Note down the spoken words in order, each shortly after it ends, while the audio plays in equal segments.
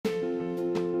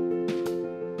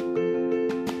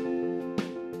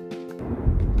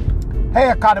Hey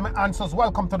Academy Answers,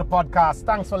 welcome to the podcast.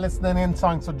 Thanks for listening in,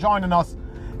 thanks for joining us.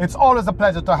 It's always a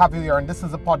pleasure to have you here, and this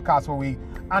is a podcast where we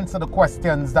answer the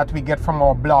questions that we get from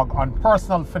our blog on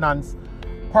personal finance,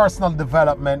 personal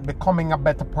development, becoming a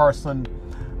better person,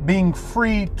 being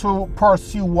free to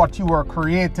pursue what you were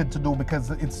created to do,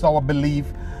 because it's our belief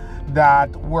that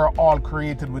we're all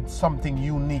created with something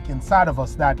unique inside of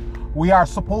us that we are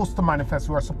supposed to manifest,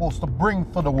 we are supposed to bring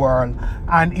to the world.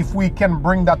 And if we can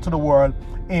bring that to the world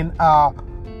in a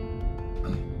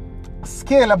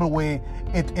scalable way,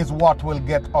 it is what will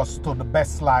get us to the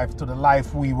best life, to the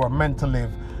life we were meant to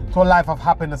live, to a life of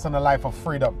happiness and a life of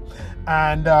freedom.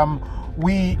 And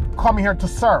we come here to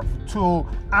serve, to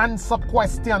answer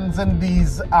questions in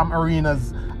these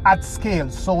arenas at scale,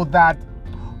 so that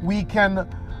we can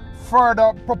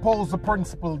further propose the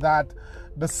principle that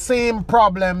the same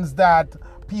problems that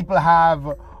people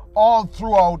have all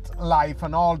throughout life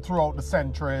and all throughout the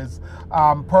centuries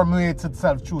permeates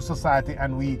itself through society,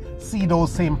 and we see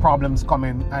those same problems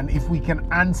coming. And if we can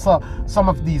answer some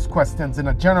of these questions in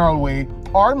a general way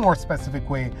or a more specific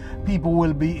way, people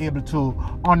will be able to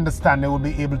understand, they will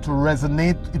be able to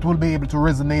resonate, it will be able to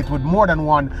resonate with more than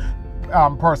one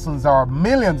persons or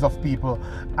millions of people,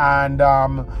 and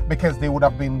because they would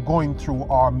have been going through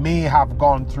or may have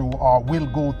gone through or will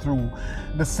go through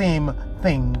the same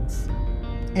things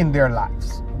in their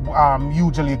lives.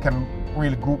 Usually you can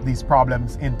really group these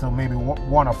problems into maybe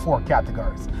one or four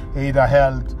categories: either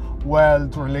health,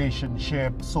 wealth,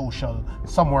 relationship, social,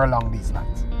 somewhere along these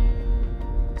lines.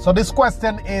 So this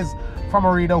question is from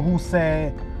a reader who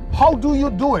say, how do you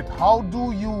do it? How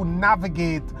do you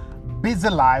navigate busy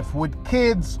life with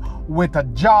kids, with a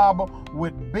job,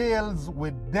 with bills,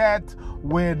 with debt,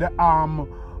 with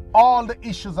all the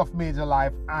issues of major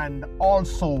life, and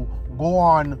also go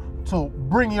on to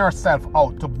bring yourself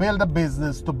out, to build a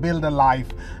business, to build a life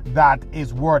that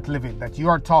is worth living, that you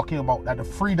are talking about, that the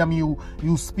freedom you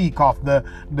speak of,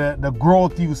 the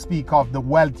growth you speak of, the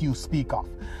wealth you speak of?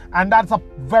 And that's a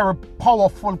very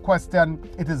powerful question.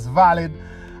 It is valid.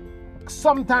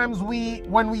 Sometimes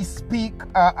when we speak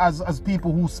as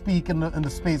people who speak in the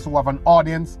space, who have an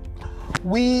audience,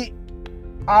 we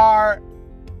are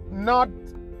not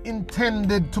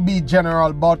intended to be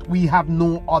general, but we have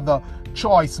no other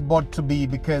choice but to be,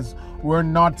 because we're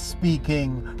not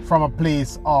speaking from a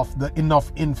place of the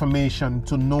enough information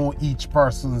to know each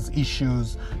person's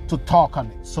issues to talk on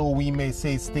it. So we may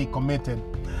say stay committed.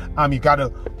 You got to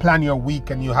plan your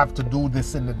week, and you have to do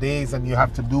this in the days, and you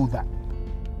have to do that.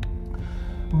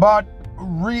 But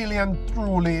really and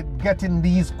truly, getting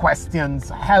these questions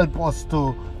help us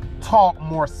to talk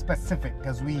more specific,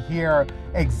 because we hear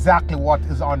exactly what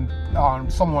is on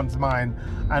someone's mind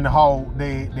and how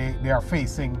they are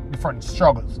facing different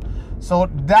struggles. So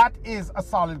that is a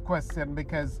solid question,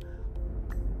 because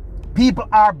people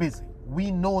are busy. We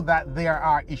know that there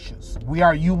are issues. We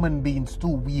are human beings too.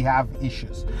 We have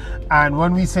issues. And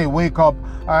when we say wake up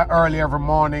early every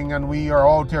morning and we are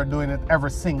out here doing it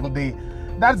every single day,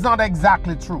 that's not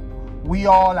exactly true. We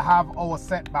all have our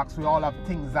setbacks. We all have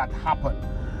things that happen.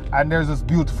 And there's this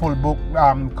beautiful book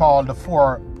called The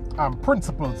Four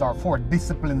Principles or Four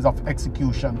Disciplines of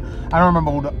Execution. I don't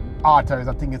remember who the author is.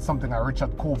 I think it's something like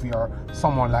Richard Covey or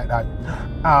someone like that.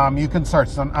 You can search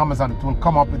it on Amazon. It will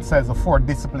come up. It says The Four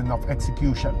Disciplines of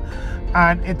Execution.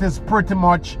 And it is pretty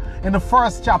much, in the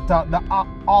first chapter, the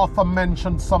author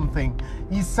mentioned something.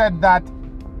 He said that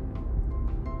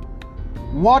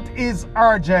what is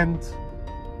urgent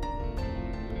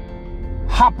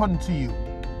happened to you,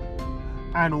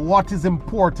 and what is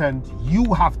important,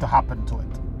 you have to happen to it.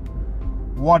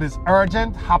 What is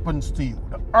urgent happens to you.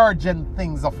 The urgent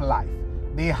things of life,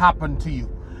 they happen to you.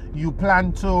 You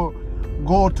plan to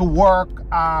go to work,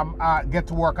 get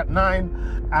to work at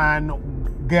 9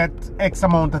 and get X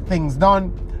amount of things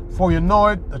done. Before you know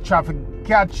it, the traffic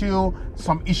catch you,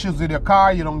 some issues with your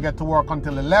car, you don't get to work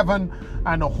until 11,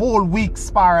 and the whole week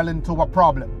spiral into a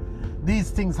problem.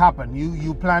 These things happen.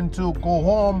 You plan to go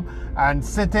home and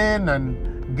sit in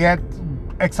and get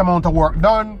X amount of work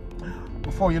done.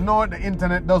 Before you know it, the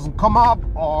internet doesn't come up,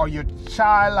 or your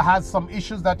child has some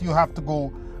issues that you have to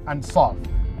go and solve.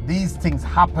 These things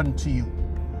happen to you.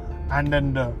 And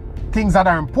then the things that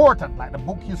are important, like the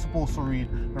book you're supposed to read,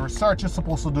 the research you're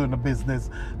supposed to do in the business,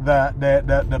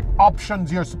 the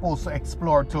options you're supposed to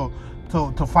explore to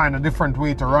find a different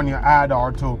way to run your ad,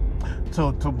 or to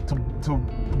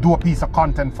do a piece of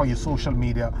content for your social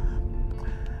media,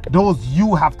 those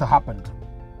you have to happen to.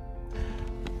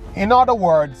 In other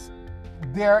words,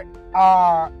 there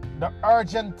are the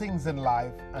urgent things in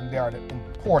life, and there are the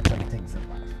important things in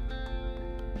life.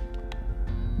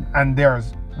 And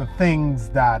there's the things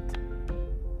that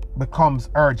becomes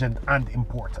urgent and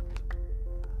important.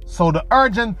 So the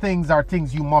urgent things are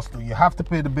things you must do. You have to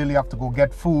pay the bill, you have to go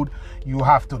get food,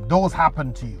 those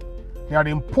happen to you. They are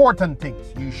the important things.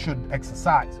 You should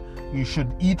exercise, you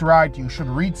should eat right, you should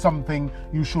read something,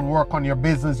 you should work on your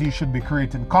business, you should be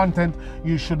creating content,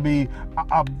 you should be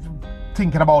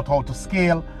thinking about how to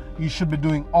scale, you should be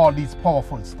doing all these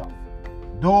powerful stuff.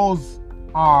 Those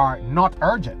are not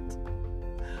urgent.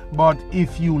 But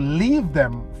if you leave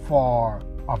them for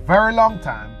a very long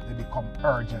time, they become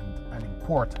urgent and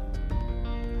important.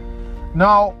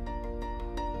 Now,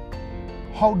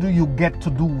 how do you get to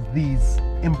do these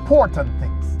important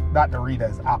things that the reader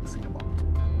is asking about?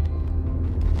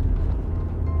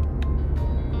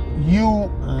 You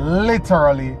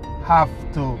literally have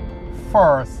to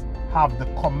first have the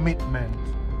commitment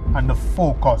and the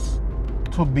focus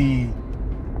to be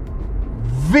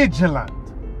vigilant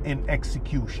in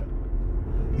execution.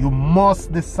 You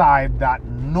must decide that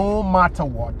no matter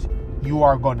what, you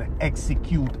are going to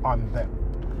execute on them.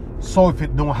 So if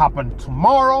it don't happen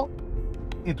tomorrow,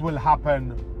 it will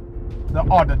happen the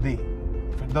other day.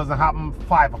 If it doesn't happen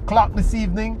 5 o'clock this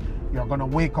evening, you're going to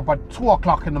wake up at 2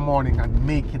 o'clock in the morning and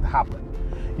make it happen.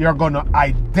 You're going to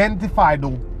identify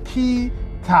the key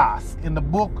tasks. In the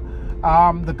book,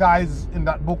 the guys in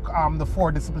that book, the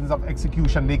 4 Disciplines of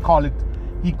Execution, he call it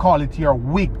your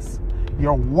WIGs,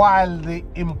 your wildly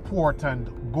important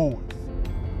goals.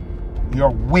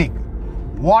 Your WIG.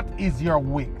 What is your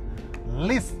WIG?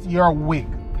 List your WIG.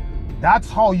 That's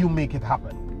how you make it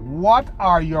happen. What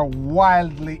are your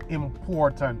wildly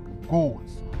important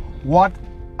goals? What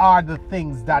are the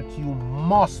things that you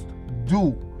must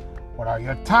do? What are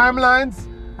your timelines?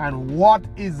 And what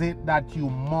is it that you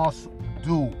must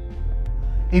do?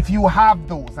 If you have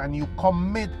those and you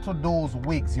commit to those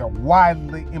WIGs, your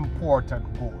wildly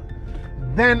important goal,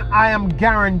 then I am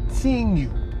guaranteeing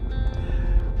you,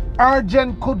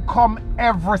 urgent could come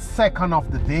every second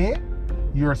of the day.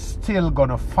 You're still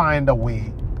gonna find a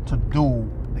way to do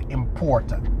the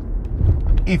important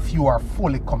if you are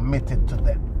fully committed to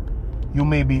them. You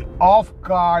may be off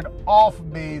guard, off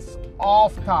base,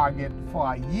 off target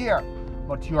for a year,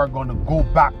 but you are gonna go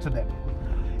back to them.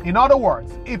 In other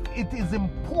words, if it is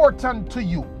important to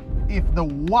you, if the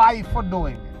why for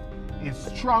doing it is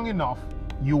strong enough,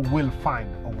 you will find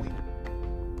a way.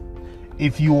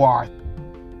 If you are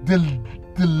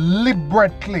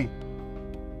deliberately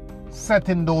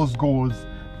setting those goals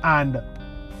and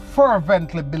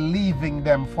fervently believing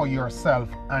them for yourself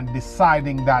and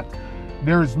deciding that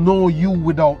there is no you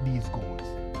without these goals,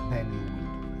 then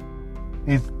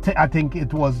you will do it. I think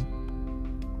it was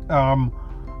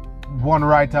one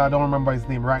writer, I don't remember his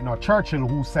name right now, Churchill,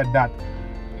 who said that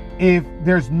if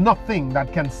there's nothing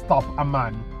that can stop a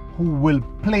man who will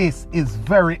place his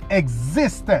very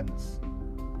existence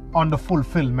on the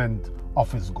fulfillment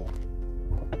of his goal.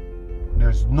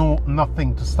 There's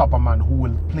nothing to stop a man who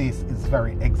will place his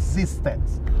very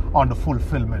existence on the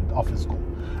fulfillment of his goal.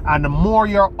 And the more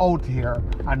you're out here,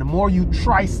 and the more you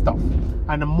try stuff,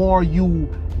 and the more you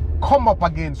come up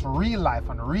against real life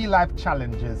and real life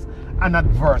challenges and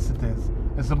adversities,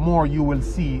 is the more you will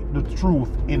see the truth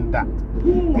in that.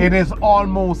 It is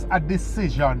almost a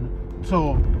decision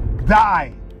to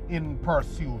die in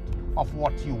pursuit of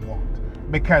what you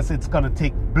want, because it's going to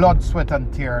take blood, sweat,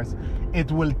 and tears.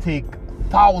 It will take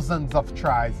thousands of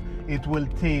tries. It will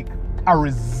take a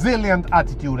resilient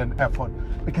attitude and effort,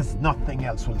 because nothing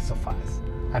else will suffice.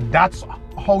 And that's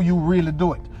how you really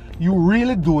do it. You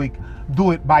really do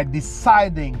it by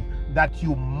deciding that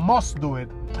you must do it,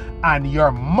 and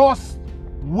your must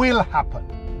will happen.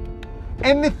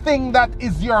 Anything that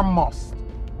is your must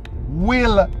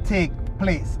will take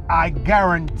place. I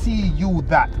guarantee you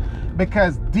that,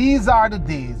 because these are the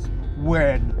days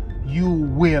when you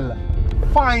will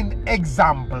find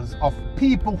examples of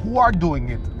people who are doing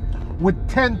it with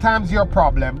 10 times your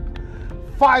problem,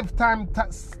 5 times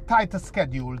tighter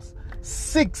schedules,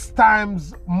 6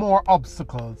 times more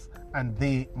obstacles, and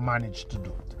they manage to do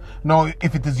it. Now,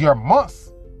 if it is your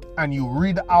must, and you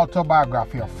read the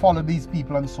autobiography or follow these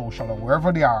people on social or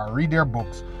wherever they are, read their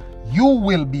books, you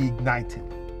will be ignited.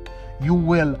 You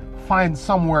will find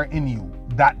somewhere in you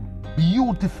that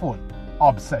beautiful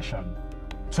obsession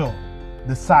to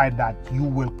decide that you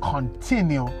will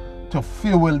continue to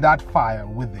fuel that fire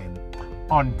within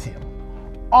until,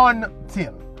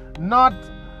 not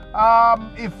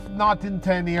if not in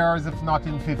 10 years, if not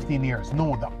in 15 years.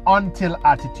 No, the until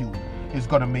attitude is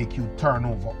going to make you turn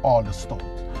over all the stones.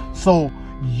 So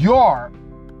your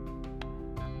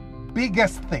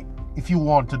biggest thing, if you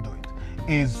want to do it,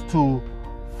 is to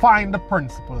find the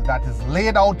principle that is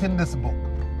laid out in this book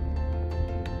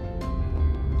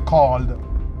called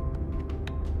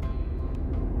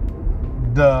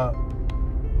the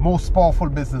most powerful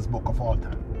business book of all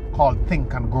time, called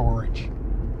Think and Grow Rich,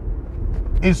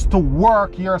 is to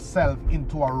work yourself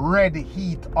into a red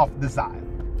heat of desire.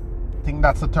 I think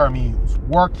that's the term he used.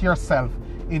 Work yourself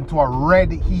into a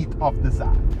red heat of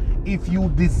desire. If you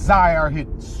desire it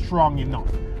strong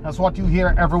enough. That's what you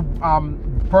hear every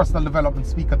personal development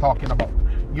speaker talking about.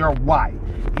 Your why.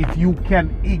 If you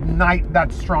can ignite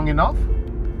that strong enough,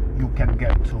 you can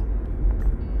get to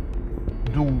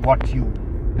do what you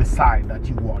decide that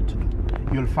you want to do.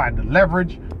 You'll find the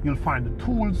leverage, you'll find the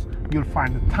tools, you'll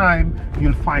find the time,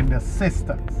 you'll find the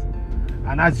assistance.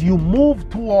 And as you move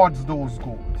towards those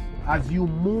goals, as you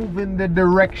move in the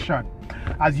direction,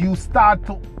 as you start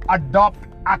to adopt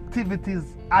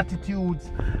activities, attitudes,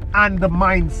 and the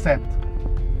mindset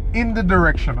in the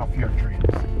direction of your dreams,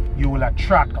 you will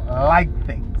attract like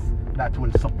things that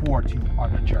will support you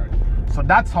on the journey. So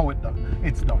that's how it's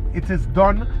done. It is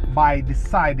done by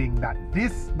deciding that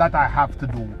this that I have to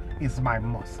do is my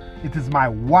must. It is my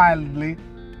wildly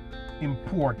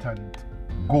important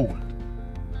goal.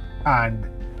 And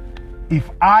if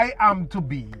I am to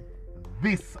be,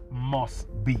 this must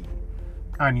be.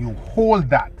 And you hold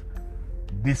that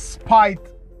despite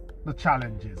the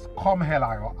challenges, come hell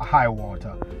or high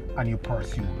water, and you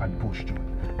pursue and push through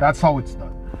it. That's how it's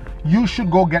done. You should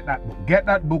go get that book. Get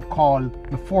that book called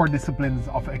The 4 Disciplines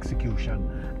of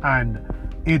Execution, and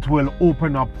it will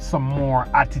open up some more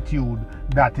attitude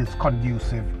that is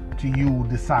conducive to you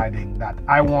deciding that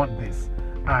I want this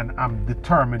and I'm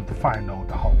determined to find out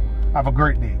how. Have a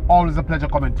great day. Always a pleasure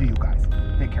coming to you guys.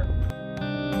 Take care.